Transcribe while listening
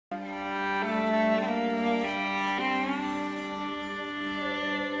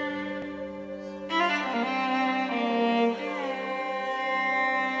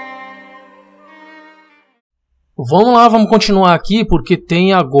Vamos lá, vamos continuar aqui, porque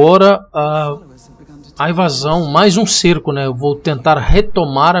tem agora a invasão, mais um cerco, né? Eu vou tentar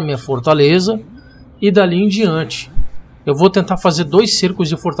retomar a minha fortaleza e dali em diante. Eu vou tentar fazer 2 cercos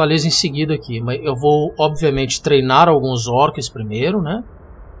de fortaleza em seguida aqui, mas eu vou, obviamente, treinar alguns orcs primeiro, né?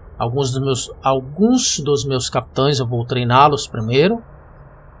 Alguns dos meus capitães eu vou treiná-los primeiro.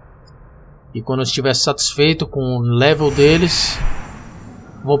 E quando eu estiver satisfeito com o level deles,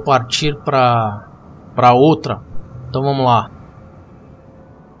 vou partir para outra. Então vamos lá.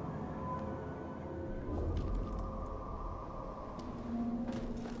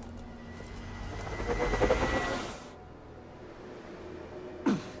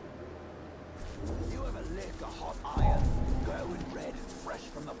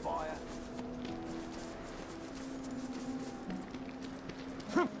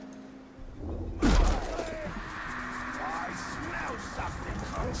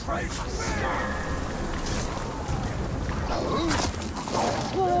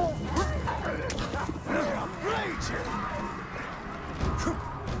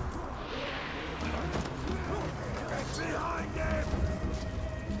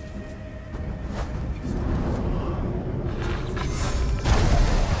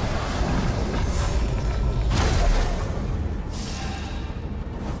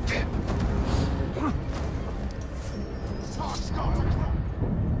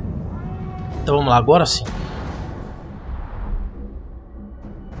 Então vamos lá, agora sim.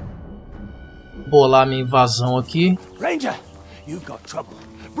 Bolar minha invasão aqui. Ranger, you've got trouble.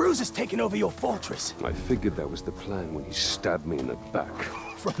 Bruce has taken over your fortress. I figured that was the plan when he stabbed me in the back.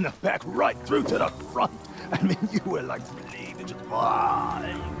 From the back right through to the front. I mean, you were like bleeding.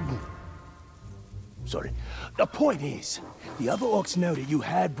 Sorry. The point is, the other orcs know that you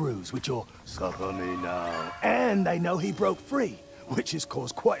had Bruce with your suffer me now. And they know he broke free, which has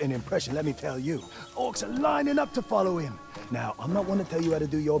caused quite an impression, let me tell you. Orcs are lining up to follow him. Now, I'm not one to tell you how to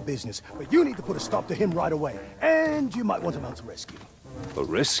do your business, but you need to put a stop to him right away. And you might want to mount a rescue. A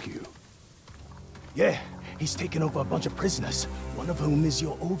rescue? Yeah, he's taken over a bunch of prisoners, one of whom is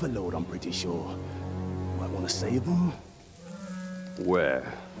your overlord, I'm pretty sure. Might want to save them? Where?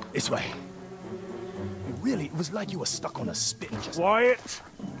 This way. Really, it was like you were stuck on a spit. Quiet!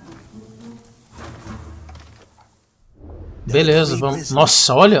 Beleza, vamos.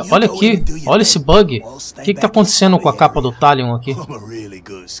 Nossa, olha aqui. Olha esse bug. O que tá acontecendo com a capa do Talion aqui? I'm a really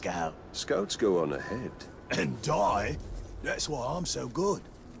good scout. Scouts go on ahead. And die? That's why I'm so good.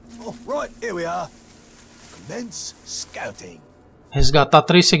 Oh, right, here we are. Commence scouting. Resgatar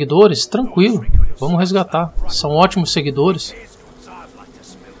 3 seguidores? Tranquilo. Vamos resgatar. São ótimos seguidores.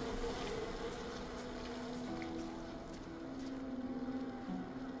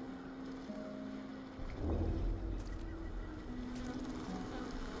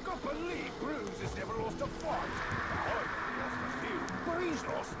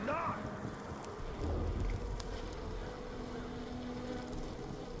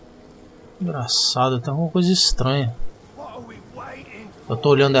 Engraçado, tem alguma coisa estranha. Eu tô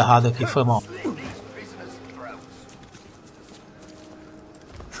olhando errado aqui, foi mal.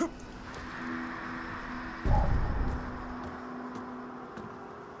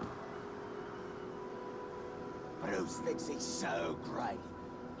 Bruce thinks he's so great.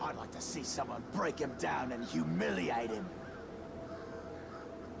 I'd like to see someone break him down and humiliate him.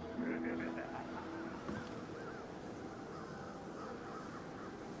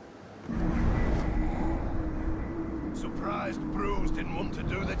 Surprised Bruce didn't want to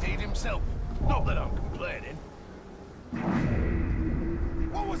do the deed himself. Not that I'm complaining.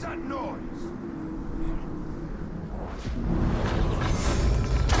 What was that noise?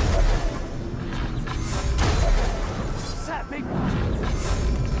 That big...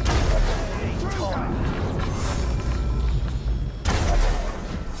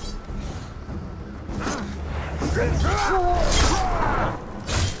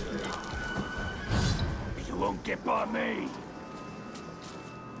 You won't get by me.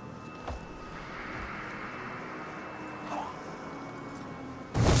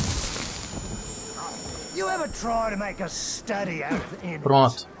 You ever try to make a study out of the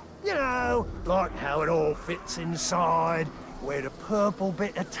Pronto. You know, like how it all fits inside, where the purple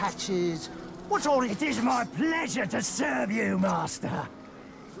bit attaches. What's all it? It is my pleasure to serve you, Master.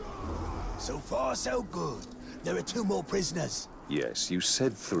 So far, so good. There are 2 more prisoners. Yes, you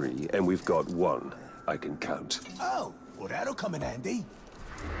said 3, and we've got 1. I can count. Oh, well that'll come in handy.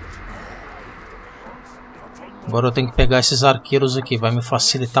 Agora eu tenho que pegar esses arqueiros aqui, vai me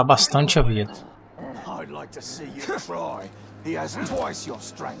facilitar bastante a vida. I'd like to see you try. He has twice your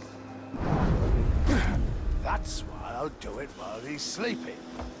strength. That's why I'll do it while he's sleeping.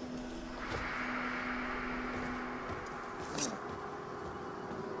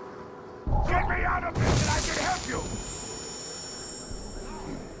 son of a bitch, and I can help you.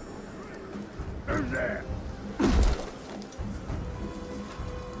 Who's there?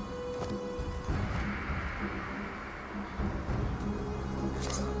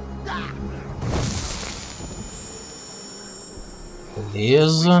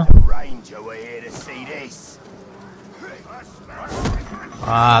 Beleza. Ranger, we're here to see this.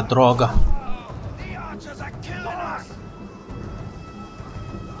 Ah, droga. The archers are killing us.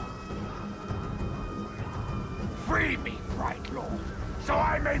 Free me, Bright Lord, so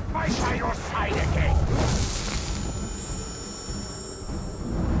I may fight by your side again.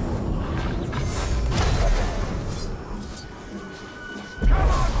 Come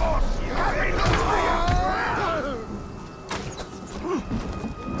on, boss! Have me no fire!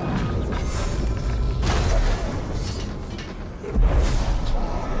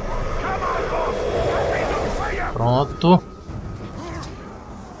 Come on, boss! Have me no fire! Pronto.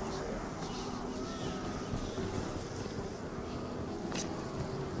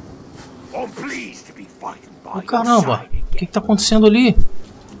 I'm pleased to be fighting by Oh, caramba. O que tá acontecendo ali?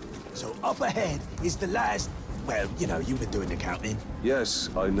 So up ahead is the last. Well, you know, you've been doing the counting. Yes,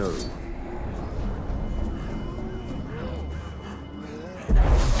 I know.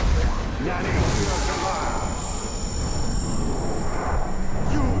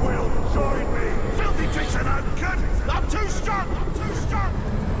 You will join me! Filthy tricks are no good! I'm too strong! I'm too strong!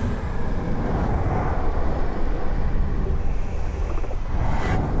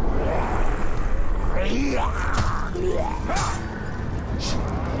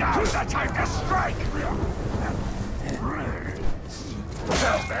 Now's the time to strike!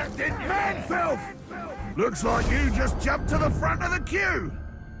 Well, that didn't you? Man, Filth! Looks like you just jumped to the front of the queue!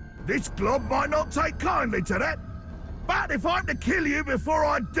 This glob might not take kindly to that, but if I'm to kill you before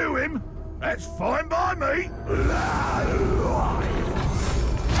I do him, that's fine by me!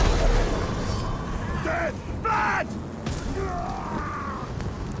 Death! Blood!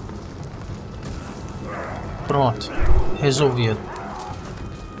 Pronto. Resolvido.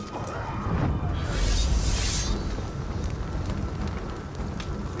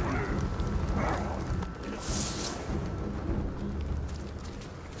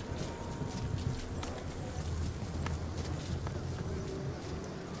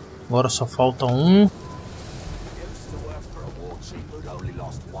 Agora só falta um.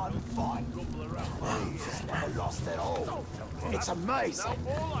 It's amazing.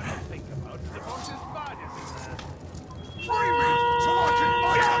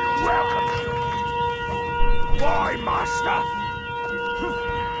 Why, master?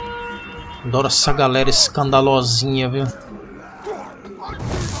 Adoro essa galera escandalosinha, viu?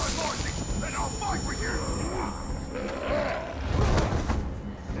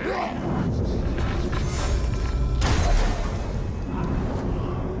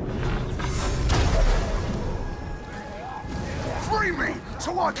 Free me,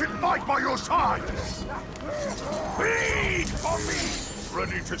 so I can fight by your side! Bleed for me!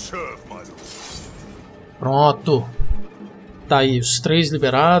 Ready to serve, my lord. Pronto. Tá aí, os 3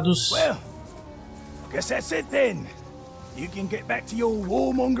 liberados. Well, guess that's it then. You can get back to your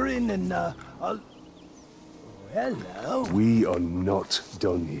warmongering and I'll... Hello. We are not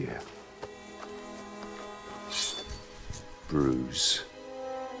done here. Bruce.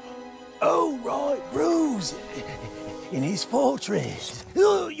 Oh, right, Bruce. In his fortress.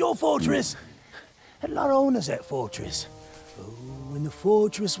 Oh, your fortress. Had a lot of owners at fortress. Oh, and the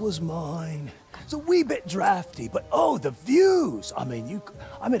fortress was mine. It's a wee bit drafty, but oh, the views. I mean,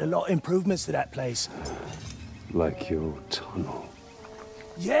 I made a lot of improvements to that place. Like your tunnel.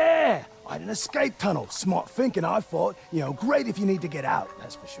 Yeah, I had an escape tunnel. Smart thinking, I thought. You know, great if you need to get out,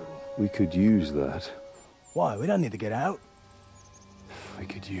 that's for sure. We could use that. Why? We don't need to get out. We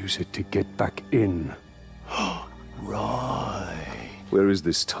could use it to get back in. Right. Where is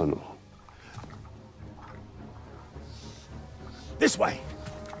this tunnel? This way.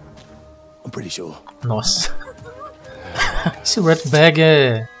 I'm pretty sure. Nossa. Esse Ratbag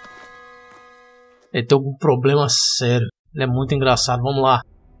é... Ele tem algum problema sério. Ele é muito engraçado. Vamos lá.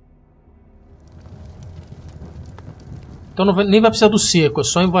 Então nem vai precisar do cerco. É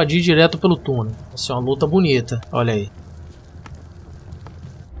só invadir direto pelo túnel. Vai ser uma luta bonita. Olha aí.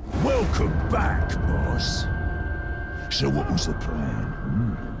 Welcome back, boss. So what was the plan?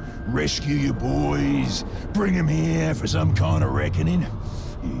 Rescue your boys, bring them here for some kind of reckoning?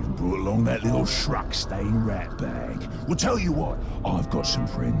 You even brought along that little shrug-stained rat bag. Well, tell you what, I've got some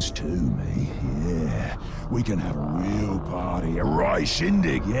friends too, me. Yeah, we can have a real party, a right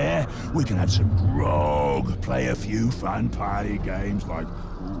shindig, yeah? We can have some grog, play a few fun party games like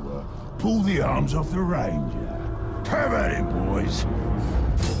pull the arms off the ranger. Have at it, boys.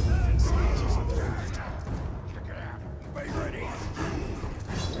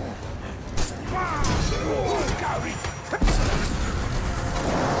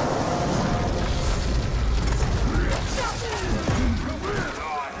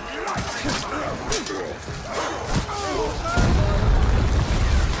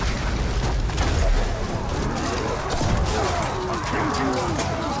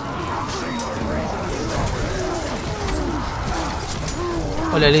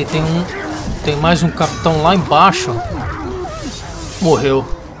 Olha ali, tem mais um capitão lá embaixo. Morreu.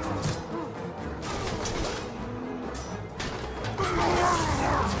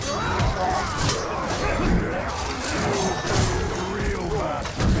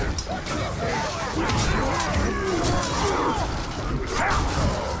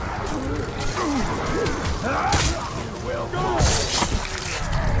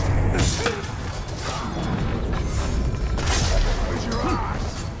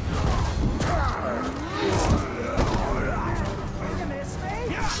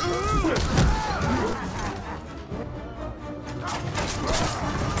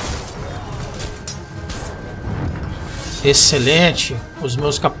 Excelente. Os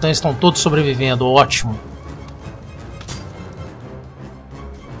meus capitães estão todos sobrevivendo. Ótimo.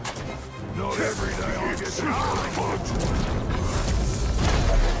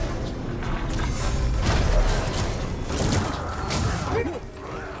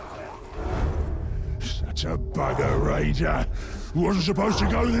 Such a bugger, Ranger. Wasn't supposed to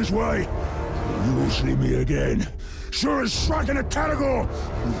go this way. You'll see me again. Sure as striking a category.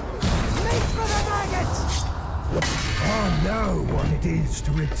 Make for the maggots! I know what it is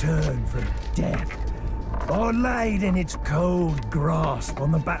to return from death. I laid in its cold grasp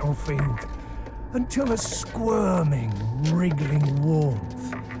on the battlefield until a squirming, wriggling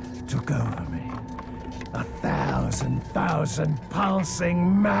warmth took over me. 1,000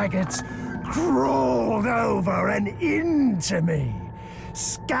 pulsing maggots crawled over and into me,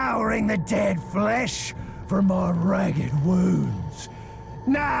 scouring the dead flesh from my ragged wounds.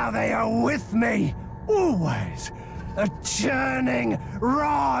 Now they are with me, always. A churning,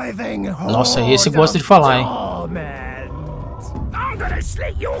 writhing horde. Nossa, esse gosta de falar, hein? I'm gonna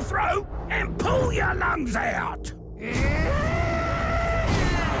slit your throat and pull your lungs out.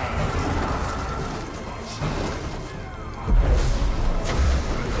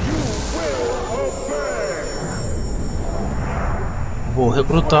 Vou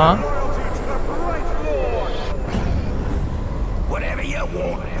recrutar. Whatever you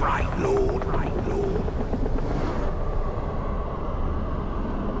want, Bright Lord.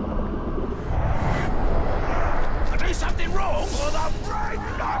 I do something wrong, or the brain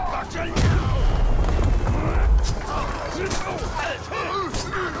not button you.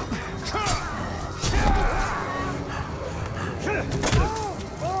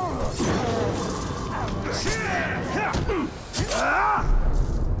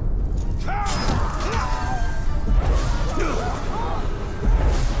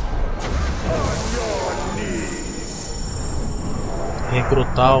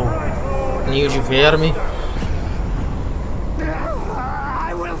 Recrutar o ninho de verme.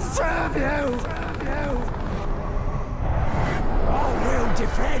 I will serve you. I will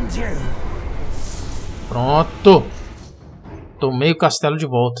defend you. Pronto. Tomei o castelo de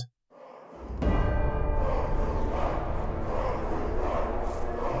volta.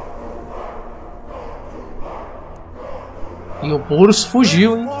 E o Purus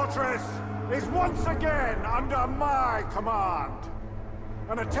fugiu, hein? Fortress is once again under my command.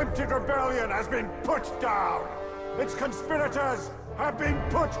 An attempted rebellion has been put down. Its conspirators have been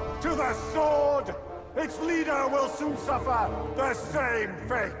put to the sword. Its leader will soon suffer the same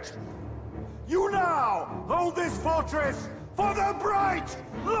fate. You now hold this fortress for the Bright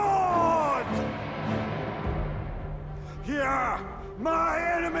Lord! Here, my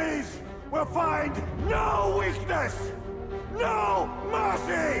enemies will find no weakness, no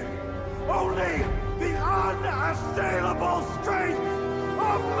mercy, only the unassailable strength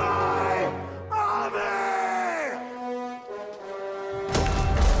of my army!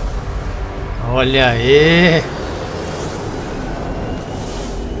 Olha aí!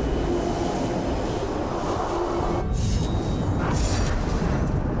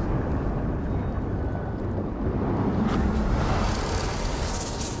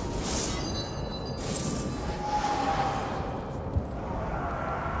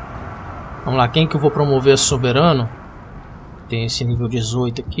 Vamos lá, quem que eu vou promover a soberano? Tem esse nível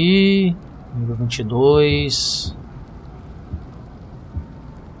 18 aqui, nível 22.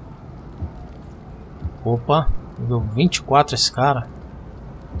 Opa, nível 24 esse cara.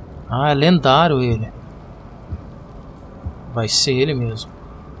 Ah, é lendário ele. Vai ser ele mesmo.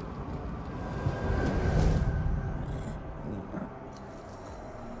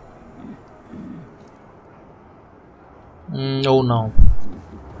 Ou não.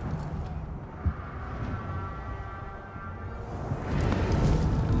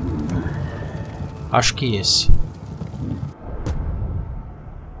 Acho que esse.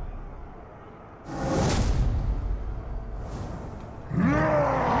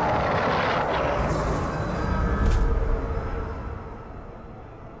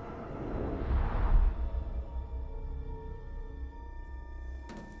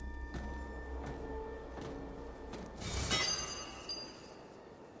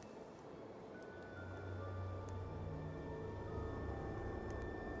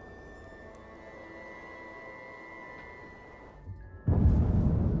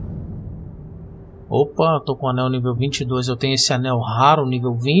 Opa, tô com o anel nível 22. Eu tenho esse anel raro,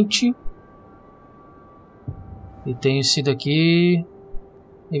 nível 20. E tenho esse daqui...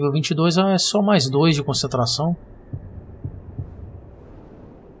 Nível 22 é só mais 2 de concentração.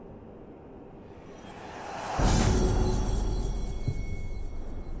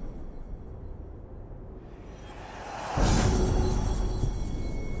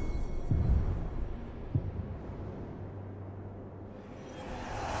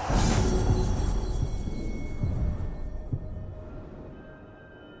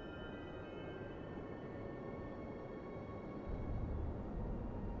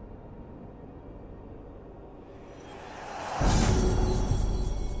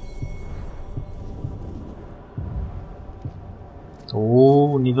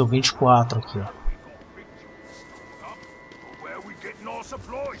 Oh, nível 24 aqui, ó.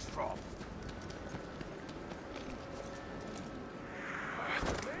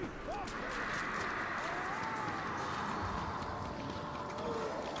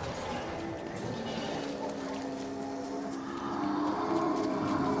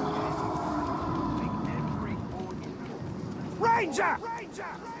 Ranger!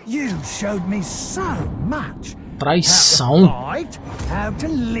 You showed me so much. Traição. How to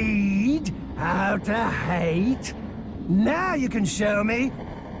lead, how to hate. Now you can show me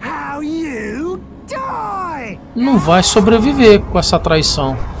how you die. Não vai sobreviver com essa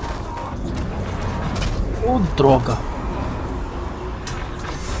traição. Oh, droga.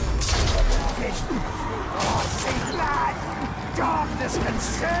 Darkness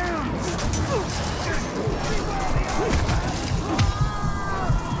consumes.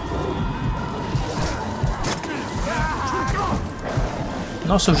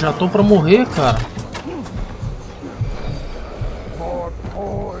 Nossa, eu já tô pra morrer, cara.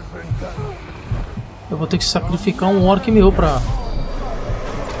 Eu vou ter que sacrificar um orc meu pra...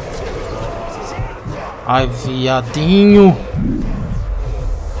 Ai, viadinho.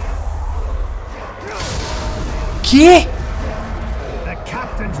 Que? The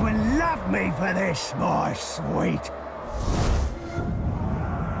captains will love me for this, my sweet.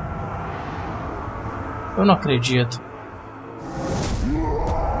 Eu não acredito.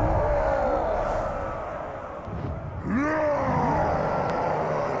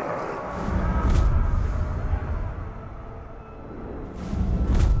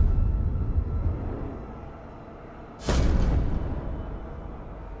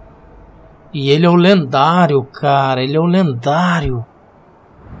 E ele é o lendário, cara. Ele é o lendário.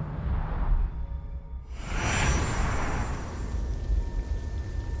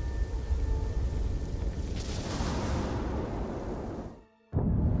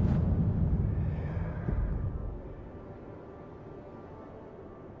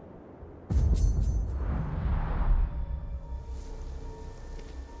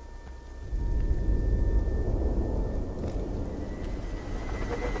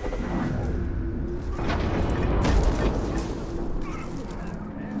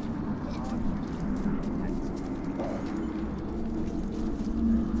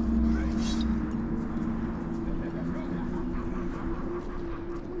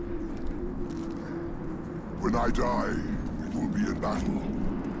 When I die, it will be in battle.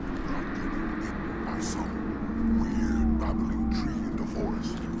 Grounded by some weird babbling tree in the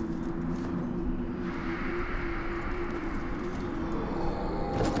forest.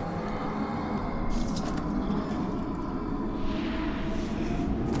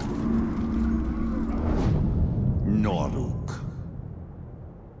 Noruk.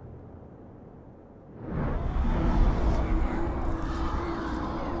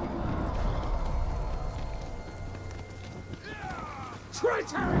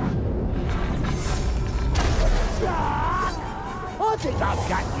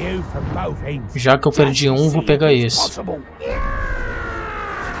 Já que eu perdi um, vou pegar esse.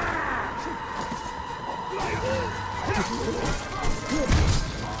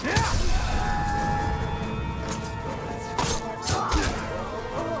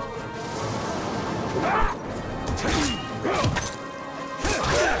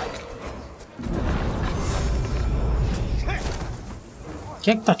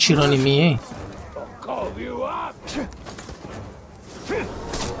 Quem é que tá atirando em mim, hein?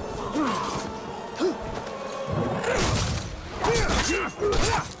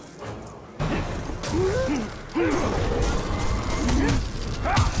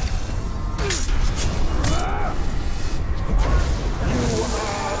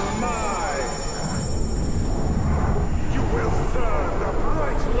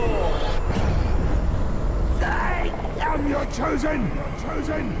 Chosen!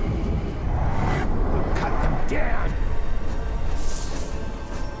 Chosen! We'll cut them down!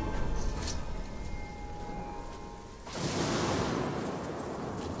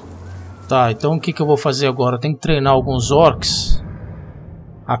 Tá, então o que eu vou fazer agora? Eu tenho que treinar alguns orcs.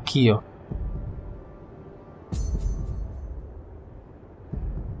 Aqui, ó.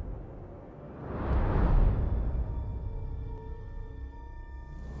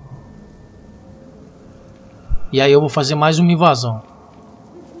 E aí eu vou fazer mais uma invasão.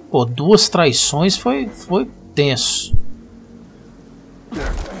 Pô, 2 traições foi tenso.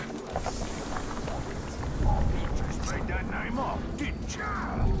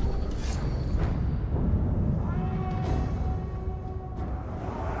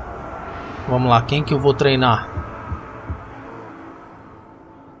 Vamos lá, quem que eu vou treinar?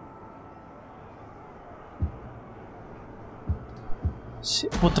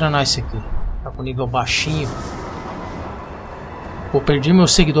 Vou treinar esse aqui. Tá com nível baixinho. Pô, perdi meu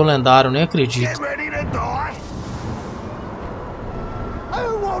seguidor lendário, nem acredito.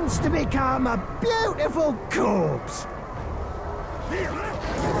 Who wants to become a beautiful corpse?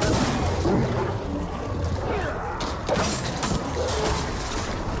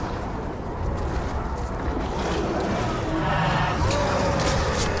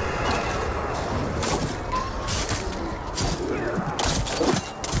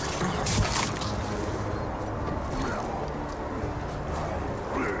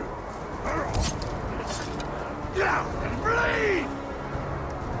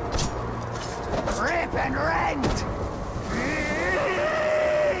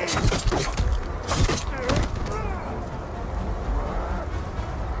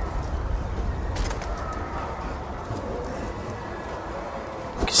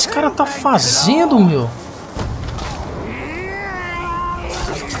 O que esse cara tá fazendo, meu?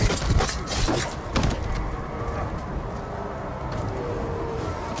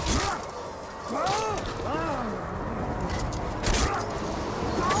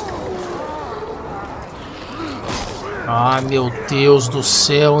 Ai, meu Deus do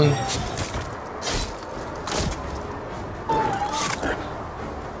céu, hein?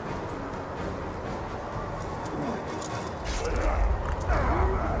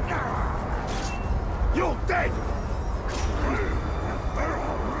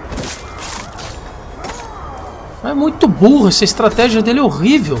 É muito burro, essa estratégia dele é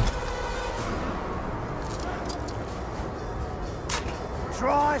horrível.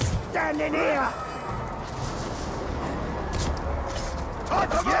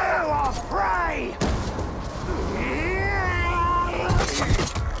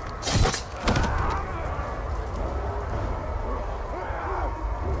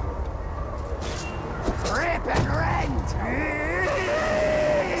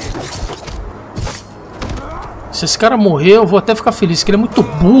 Se esse cara morrer, eu vou até ficar feliz, porque ele é muito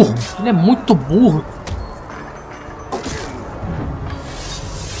burro. Ele é muito burro.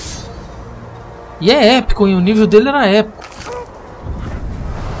 E é épico, hein? O nível dele era épico.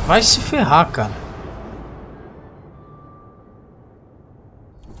 Vai se ferrar, cara.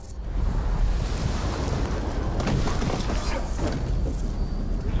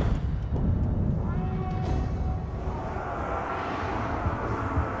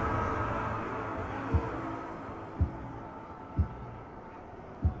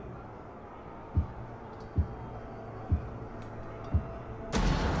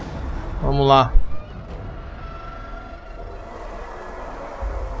 Vamos lá.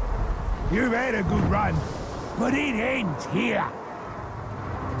 You've had a good run, but it ends here.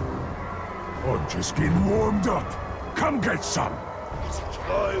 I'm just getting warmed up. Come get some.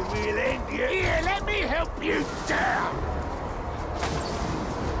 I will end you. Here, let me help you down.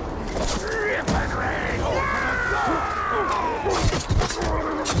 Rip and rain.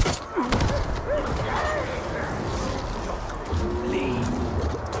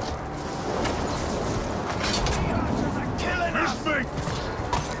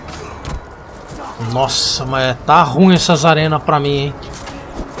 Nossa, mas tá ruim essas arenas pra mim, hein?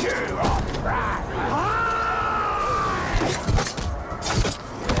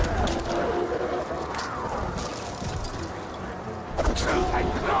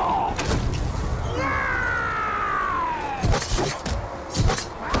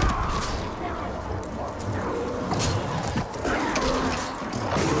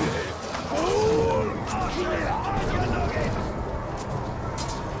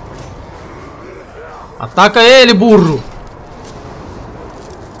 Ataca ele, burro!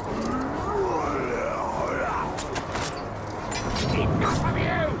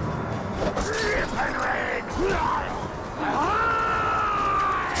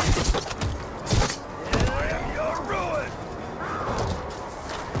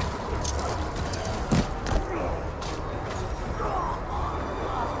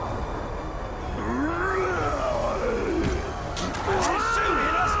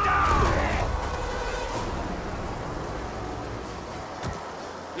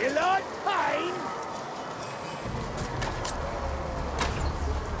 You like pain?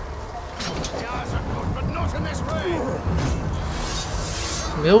 Yours are good, but not in this way.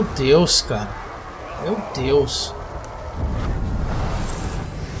 Meu Deus, cara. Meu Deus.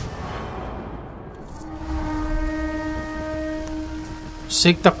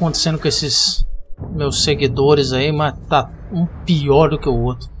 Sei o que tá acontecendo com esses meus seguidores aí, mas tá um pior do que o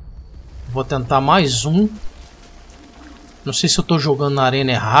outro. Vou tentar mais um. Não sei se eu tô jogando na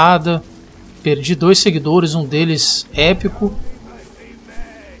arena errada. Perdi 2 seguidores, um deles épico.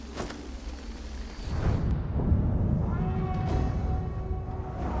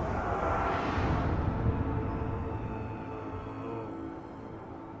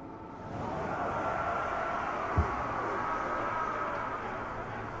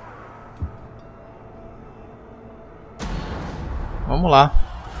 Vamos lá.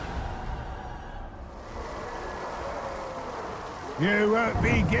 You won't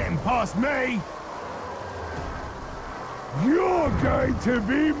be getting past me. You're going to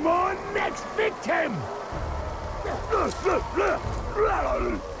be my next victim.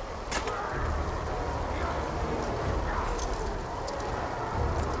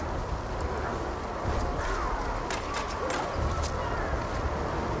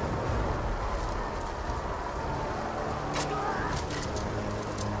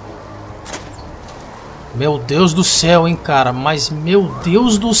 Meu Deus do céu, hein, cara. Mas meu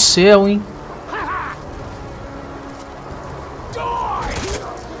Deus do céu, hein.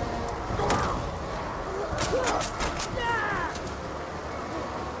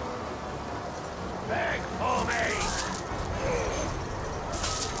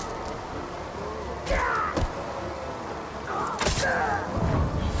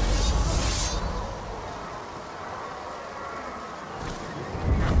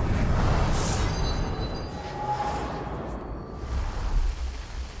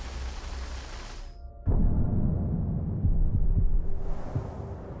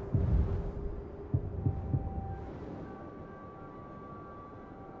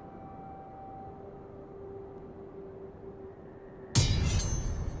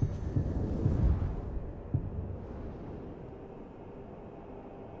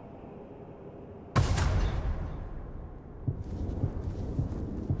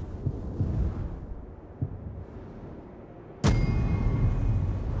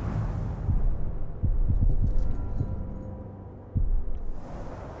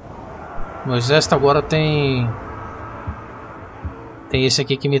 Meu exército agora tem esse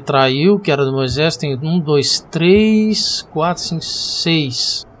aqui que me traiu, que era do meu exército. Tem 1, 2, 3, 4, 5,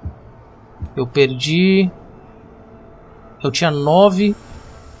 6. Eu perdi. Eu tinha 9.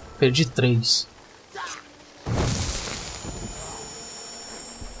 Perdi 3.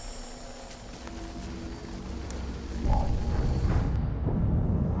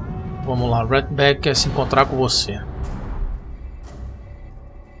 Vamos lá, Redback quer se encontrar com você.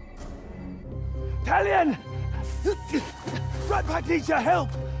 Italian! Redback needs your help!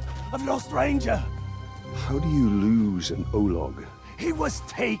 I've lost Ranger! How do you lose an Olog? He was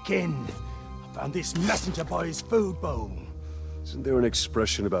taken! I found this messenger by his food bowl. Isn't there an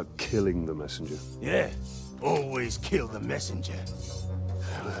expression about killing the messenger? Yeah, always kill the messenger.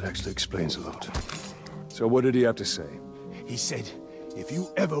 Well, that actually explains a lot. So what did he have to say? He said, if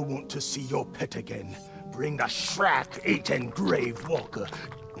you ever want to see your pet again, bring the Shrek-eaten grave walker.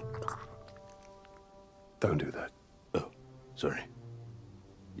 Don't do that. Oh, sorry.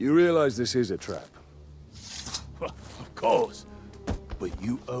 You realize this is a trap? Well, of course. But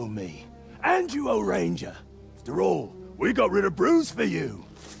you owe me. And you owe Ranger. After all, we got rid of Bruce for you.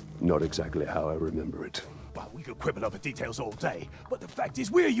 Not exactly how I remember it. Well, we could quibble over details all day, but the fact is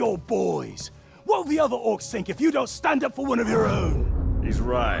we're your boys. What will the other orcs think if you don't stand up for one of your own? He's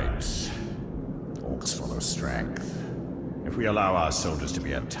right. Orcs follow strength. If we allow our soldiers to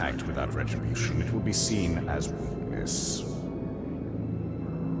be attacked without retribution, it will be seen as weakness.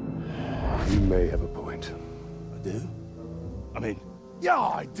 You may have a point. I do? I mean, yeah,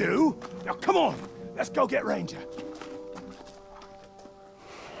 I do. Now, come on. Let's go get Ranger.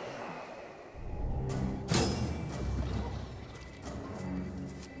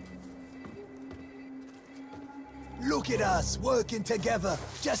 Look at us, working together,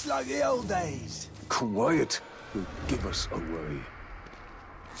 just like the old days. Quiet will give us away.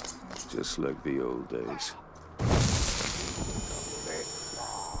 Just like the old days.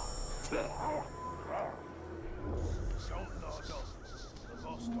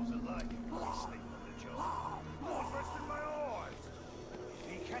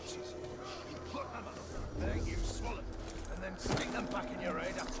 Then you swallow them, and then stick them back in your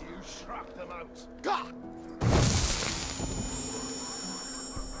head after you shrug them out. Gah!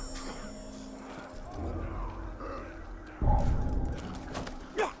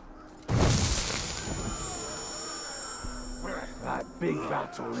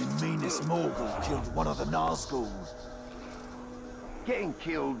 battle in Minas Morgul killed one of the Nazgûl. Getting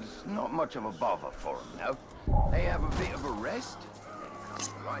killed's not much of a bother for them, no? They have a bit of a rest, then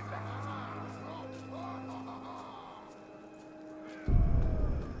come right back.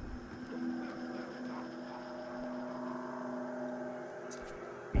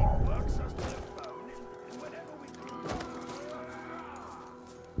 He works us to the bone, and whenever we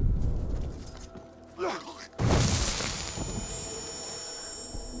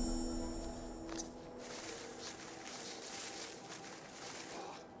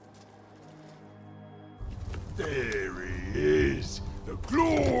There he is, the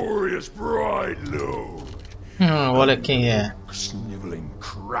glorious Bright Lord. Olha quem é. Sniveling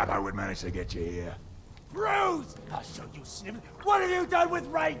crap, I would manage to get you here. Bruce! I'll show you, Snivel. What have you done with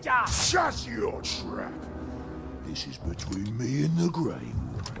Ranger? Shut your trap. This is between me and the Grey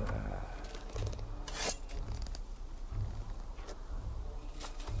Water.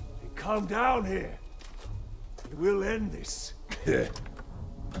 Calm down here. We'll end this.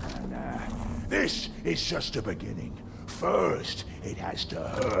 Nah, this is just the beginning. First, it has to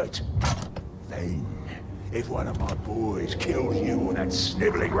hurt. Then, if one of my boys kills you or that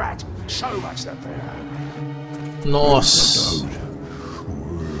sniveling rat, so much the better. Nossa.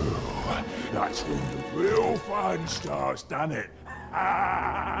 That's when the real fun starts, doesn't it?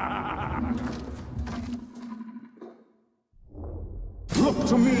 Look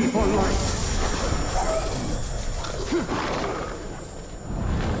to me for light.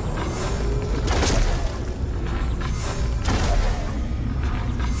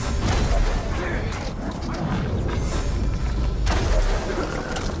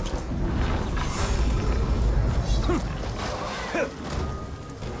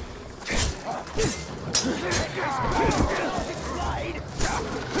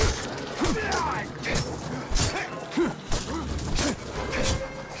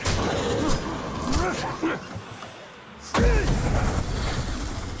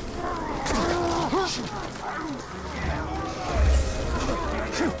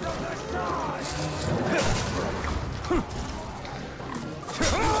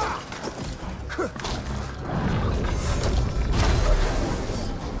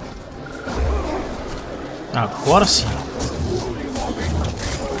 Agora sim.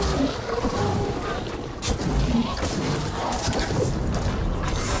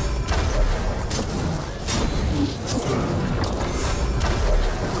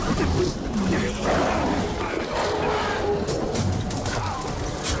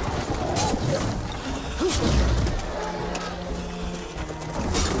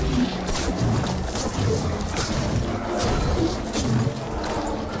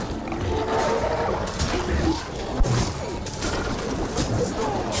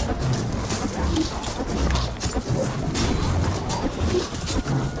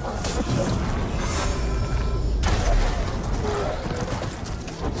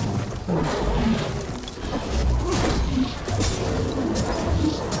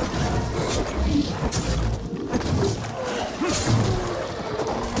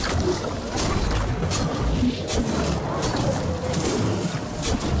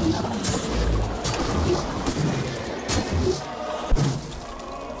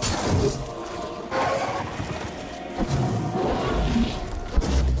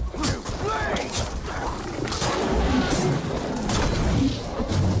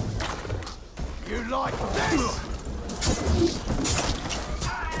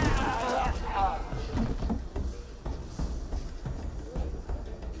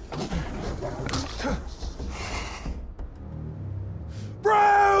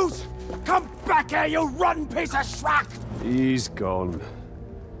 You rotten piece of schmuck! He's gone.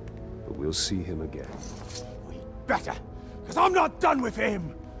 But we'll see him again. We better, because I'm not done with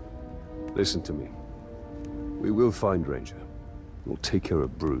him! Listen to me. We will find Ranger. We'll take care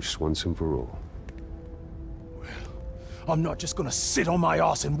of Bruce once and for all. Well, I'm not just gonna sit on my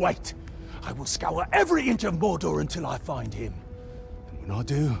ass and wait. I will scour every inch of Mordor until I find him. And when I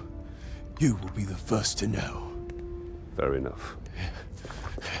do, you will be the first to know. Fair enough.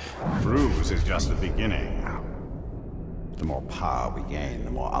 Bruce is just the beginning. The more power we gain, the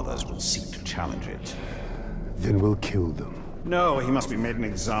more others will seek to challenge it. Then we'll kill them. No, he must be made an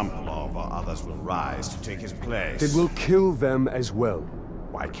example of, or others will rise to take his place. Then we'll kill them as well.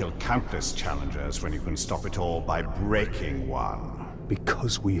 Why kill countless challengers when you can stop it all by breaking one?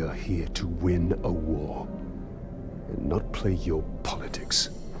 Because we are here to win a war, and not play your politics.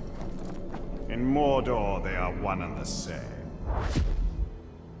 In Mordor, they are one and the same.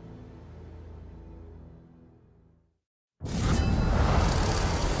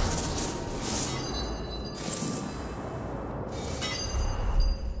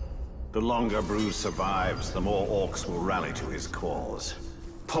 The longer Bruce survives, the more orcs will rally to his cause.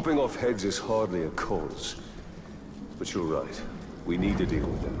 Popping off heads is hardly a cause. But you're right. We need to deal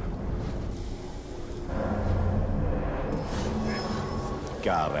with them.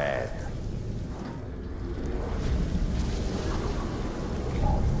 Gareth.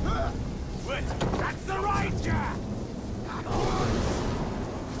 That's the Ranger!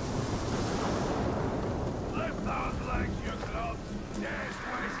 Lift those legs, you clubs! Days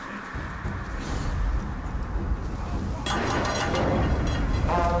wasted!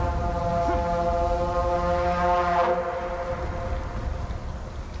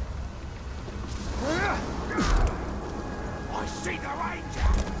 I see the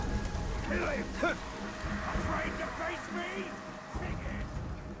Ranger! Kill him!